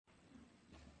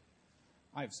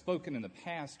I've spoken in the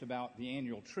past about the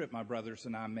annual trip my brothers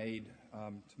and I made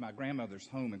to my grandmother's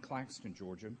home in Claxton,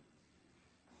 Georgia.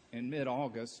 In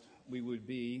mid-August, we would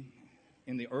be,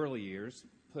 in the early years,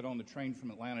 put on the train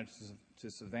from Atlanta to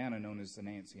Savannah, known as the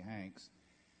Nancy Hanks.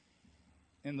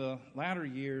 In the latter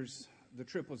years, the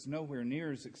trip was nowhere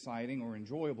near as exciting or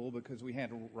enjoyable because we had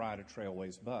to ride a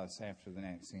Trailways bus after the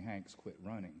Nancy Hanks quit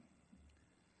running.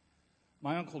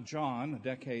 My Uncle John, a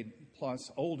decade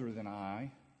plus older than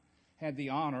I, had the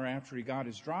honor, after he got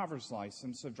his driver's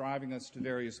license, of driving us to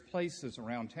various places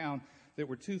around town that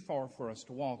were too far for us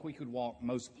to walk. We could walk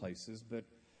most places, but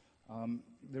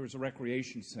there was a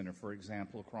recreation center, for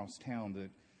example, across town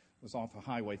that was off of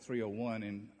Highway 301,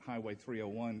 and Highway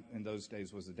 301 in those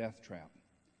days was a death trap.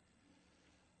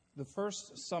 The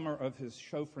first summer of his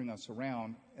chauffeuring us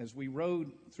around, as we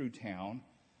rode through town,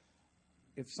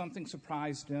 if something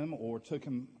surprised him or took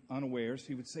him unawares,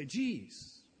 he would say,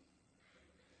 "Geez."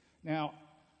 Now,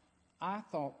 I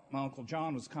thought my Uncle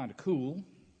John was kind of cool,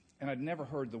 and I'd never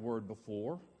heard the word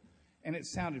before, and it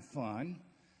sounded fun,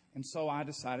 and so I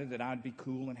decided that I'd be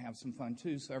cool and have some fun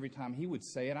too. So every time he would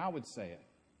say it, I would say it,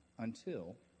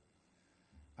 until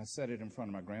I said it in front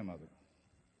of my grandmother.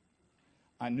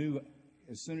 I knew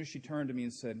as soon as she turned to me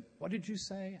and said, "What did you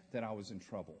say?" that I was in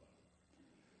trouble.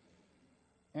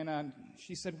 And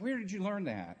she said, "Where did you learn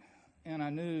that?" And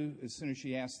I knew as soon as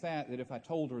she asked that if I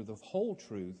told her the whole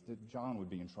truth, that John would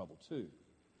be in trouble too.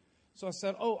 So I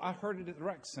said, "Oh, I heard it at the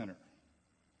rec center."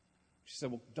 She said,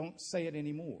 "Well, don't say it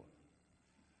anymore.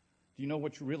 Do you know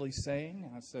what you're really saying?"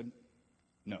 And I said,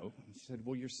 "No." And she said,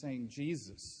 "Well, you're saying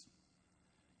Jesus.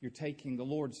 You're taking the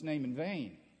Lord's name in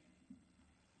vain.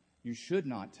 You should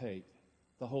not take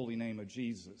the holy name of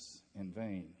Jesus in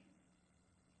vain."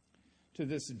 To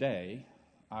this day,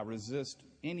 I resist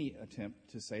any attempt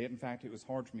to say it. In fact, it was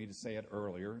hard for me to say it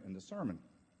earlier in the sermon,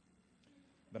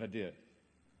 but I did.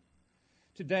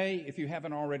 Today, if you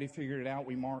haven't already figured it out,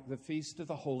 we mark the Feast of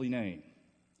the Holy Name.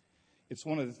 It's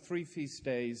one of the 3 feast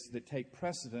days that take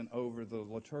precedent over the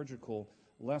liturgical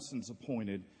lessons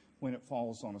appointed when it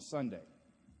falls on a Sunday.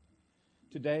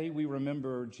 Today, we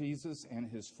remember Jesus and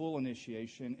his full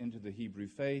initiation into the Hebrew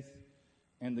faith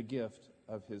and the gift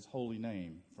of his holy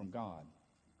name from God.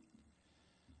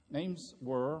 Names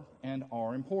were and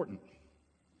are important.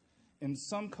 In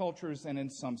some cultures and in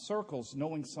some circles,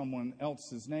 knowing someone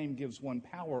else's name gives one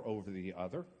power over the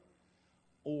other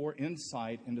or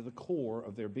insight into the core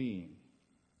of their being.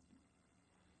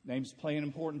 Names play an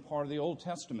important part of the Old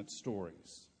Testament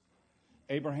stories.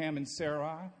 Abraham and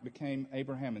Sarai became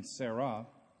Abraham and Sarah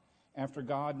after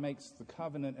God makes the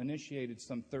covenant initiated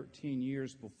some 13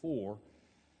 years before,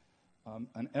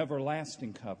 an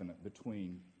everlasting covenant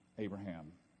between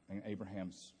Abraham and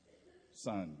Abraham's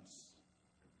sons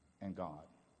and God.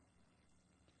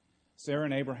 Sarah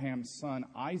and Abraham's son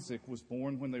Isaac was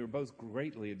born when they were both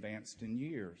greatly advanced in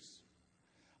years.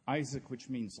 Isaac, which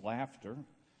means laughter,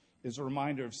 is a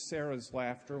reminder of Sarah's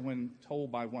laughter when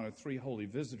told by one of 3 holy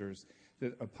visitors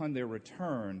that upon their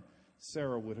return,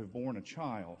 Sarah would have borne a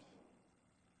child.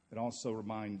 It also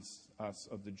reminds us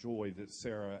of the joy that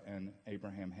Sarah and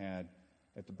Abraham had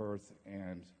at the birth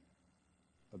and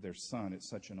of their son at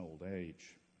such an old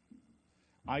age.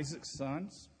 Isaac's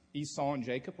sons, Esau and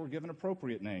Jacob, were given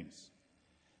appropriate names.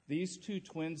 These 2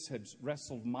 twins had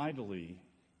wrestled mightily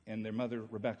in their mother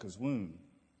Rebekah's womb.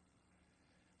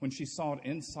 When she sought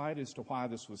insight as to why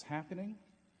this was happening,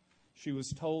 she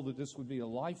was told that this would be a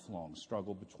lifelong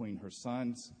struggle between her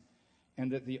sons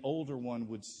and that the older one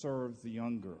would serve the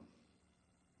younger.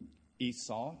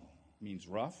 Esau means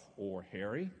rough or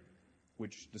hairy,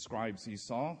 which describes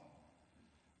Esau.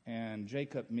 And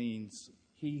Jacob means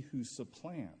he who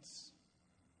supplants.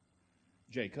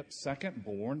 Jacob, second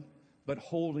born, but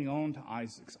holding on to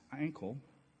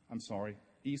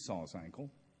Esau's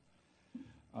ankle,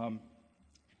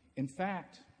 in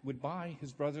fact, would buy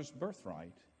his brother's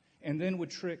birthright and then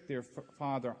would trick their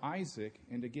father Isaac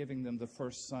into giving them the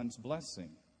first son's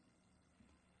blessing.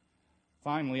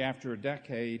 Finally, after a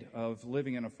decade of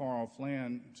living in a far-off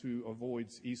land to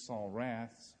avoid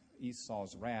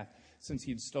Esau's wrath, since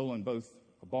he'd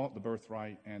bought the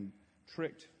birthright and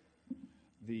tricked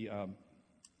the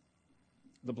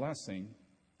blessing,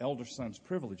 elder son's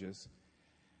privileges,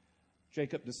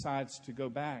 Jacob decides to go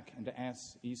back and to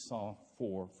ask Esau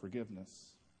for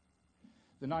forgiveness.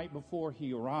 The night before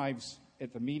he arrives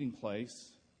at the meeting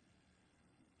place,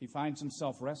 he finds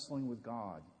himself wrestling with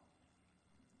God.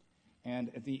 And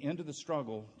at the end of the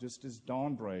struggle, just as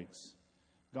dawn breaks,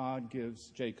 God gives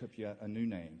Jacob yet a new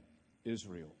name,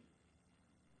 Israel,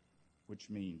 which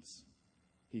means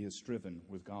he has striven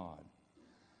with God.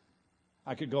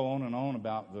 I could go on and on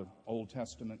about the Old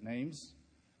Testament names,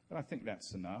 But I think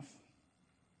that's enough.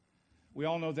 We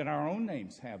all know that our own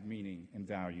names have meaning and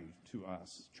value to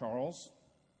us. Charles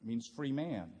means free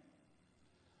man.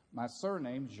 My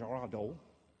surname, Girardot,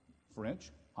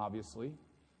 French, obviously,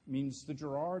 means the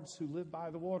Girards who live by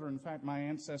the water. In fact, my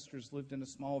ancestors lived in a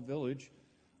small village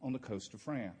on the coast of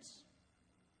France.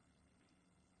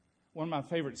 One of my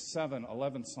favorite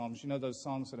 7-11 songs, you know those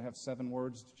songs that have 7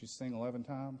 words that you sing 11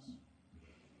 times?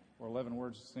 Or 11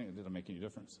 words to sing? It didn't make any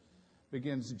difference.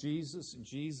 Begins, Jesus,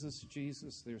 Jesus,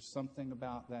 Jesus. There's something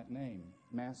about that name.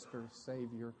 Master,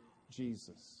 Savior,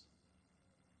 Jesus.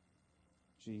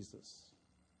 Jesus.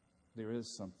 There is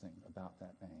something about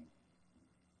that name.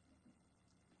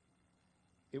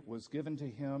 It was given to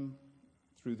him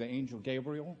through the angel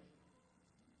Gabriel.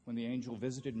 When the angel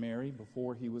visited Mary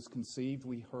before he was conceived,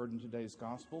 we heard in today's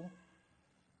gospel,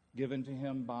 given to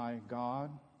him by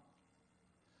God.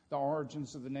 The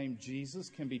origins of the name Jesus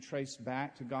can be traced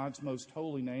back to God's most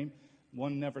holy name,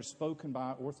 one never spoken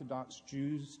by Orthodox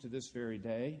Jews to this very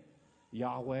day,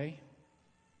 Yahweh,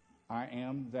 I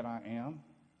am that I am.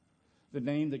 The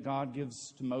name that God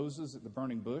gives to Moses at the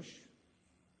burning bush.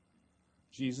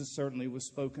 Jesus certainly was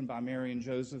spoken by Mary and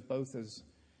Joseph both as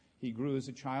he grew as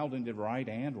a child and did right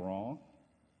and wrong.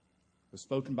 Was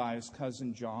spoken by his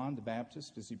cousin John the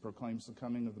Baptist as he proclaims the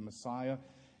coming of the Messiah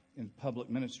and the public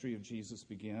ministry of Jesus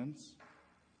begins.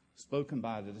 Spoken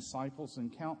by the disciples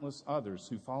and countless others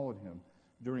who followed him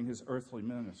during his earthly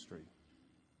ministry.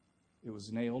 It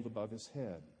was nailed above his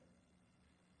head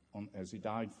as he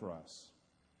died for us,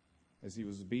 as he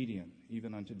was obedient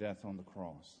even unto death on the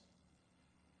cross.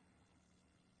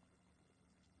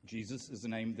 Jesus is a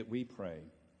name that we pray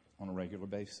on a regular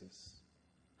basis,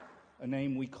 a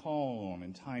name we call on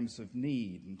in times of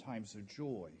need, in times of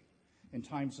joy, in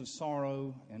times of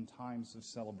sorrow, and times of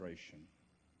celebration.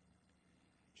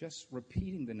 Just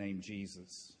repeating the name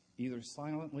Jesus, either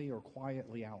silently or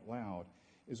quietly out loud,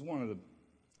 is one of the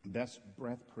best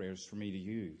breath prayers for me to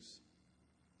use.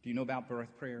 Do you know about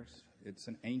breath prayers? It's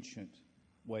an ancient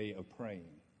way of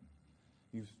praying.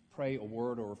 You pray a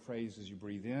word or a phrase as you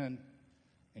breathe in,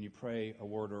 and you pray a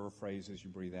word or a phrase as you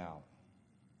breathe out.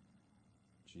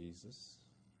 Jesus,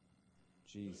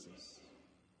 Jesus,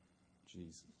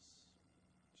 Jesus,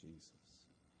 Jesus.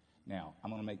 Now, I'm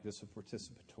going to make this a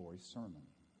participatory sermon.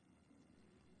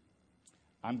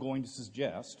 I'm going to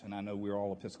suggest, and I know we're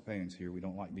all Episcopalians here, we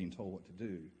don't like being told what to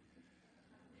do,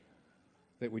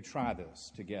 that we try this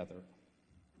together,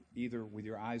 either with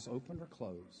your eyes open or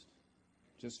closed,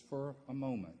 just for a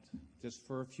moment, just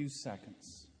for a few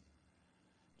seconds.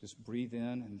 Just breathe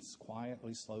in and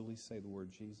quietly, slowly say the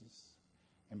word Jesus,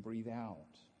 and breathe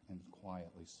out and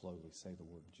quietly, slowly say the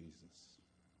word Jesus.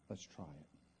 Let's try it.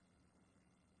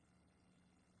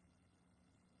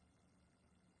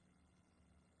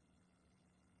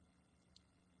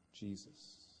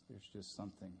 Jesus. There's just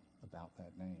something about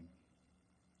that name.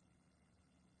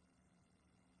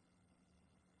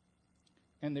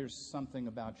 And there's something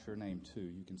about your name,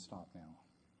 too. You can stop now.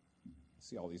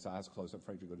 See all these eyes closed. I'm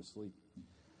afraid to go to sleep.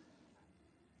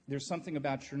 There's something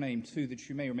about your name, too, that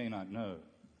you may or may not know.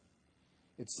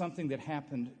 It's something that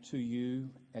happened to you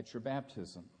at your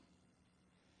baptism.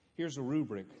 Here's a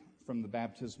rubric from the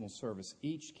baptismal service.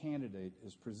 Each candidate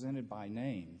is presented by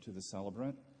name to the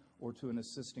celebrant or to an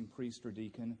assisting priest or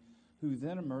deacon who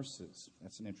then immerses,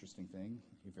 that's an interesting thing,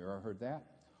 if you've ever heard that,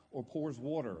 or pours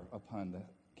water upon the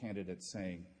candidate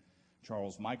saying,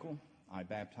 Charles Michael, I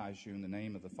baptize you in the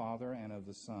name of the Father and of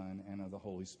the Son and of the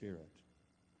Holy Spirit.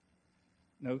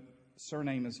 Note,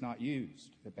 surname is not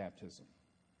used at baptism.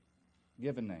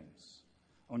 Given names.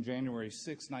 On January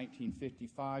 6,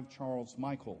 1955, Charles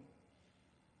Michael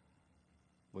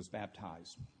was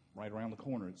baptized right around the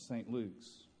corner at St.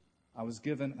 Luke's. I was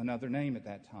given another name at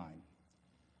that time.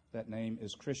 That name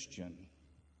is Christian.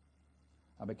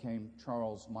 I became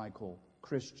Charles Michael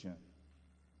Christian.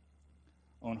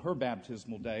 On her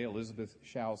baptismal day, Elizabeth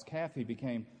Showles Caffey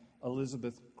became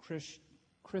Elizabeth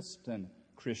Kristen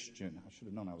Christian. I should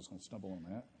have known I was going to stumble on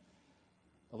that.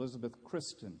 Elizabeth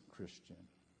Kristen Christian.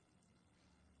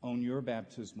 On your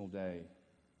baptismal day,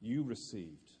 you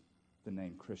received the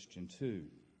name Christian too.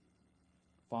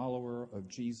 Follower of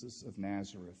Jesus of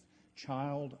Nazareth,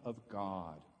 child of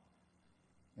God,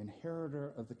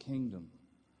 inheritor of the kingdom,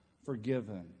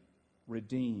 forgiven,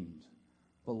 redeemed,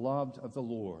 beloved of the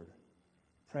Lord,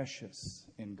 precious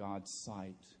in God's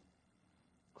sight,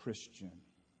 Christian.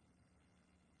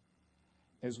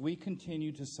 As we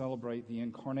continue to celebrate the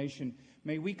Incarnation,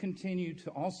 may we continue to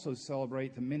also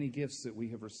celebrate the many gifts that we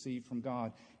have received from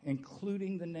God,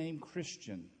 including the name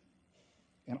Christian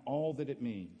and all that it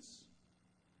means.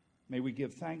 May we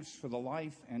give thanks for the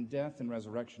life and death and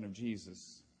resurrection of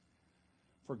Jesus,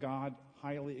 For God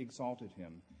highly exalted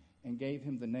him and gave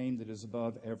him the name that is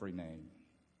above every name,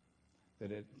 that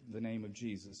at the name of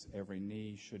Jesus every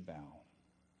knee should bow.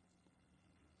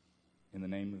 In the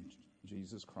name of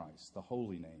Jesus Christ, the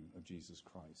holy name of Jesus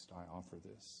Christ, I offer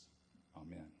this.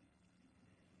 Amen.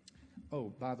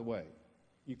 Oh, by the way,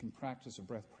 you can practice a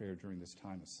breath prayer during this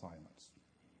time of silence.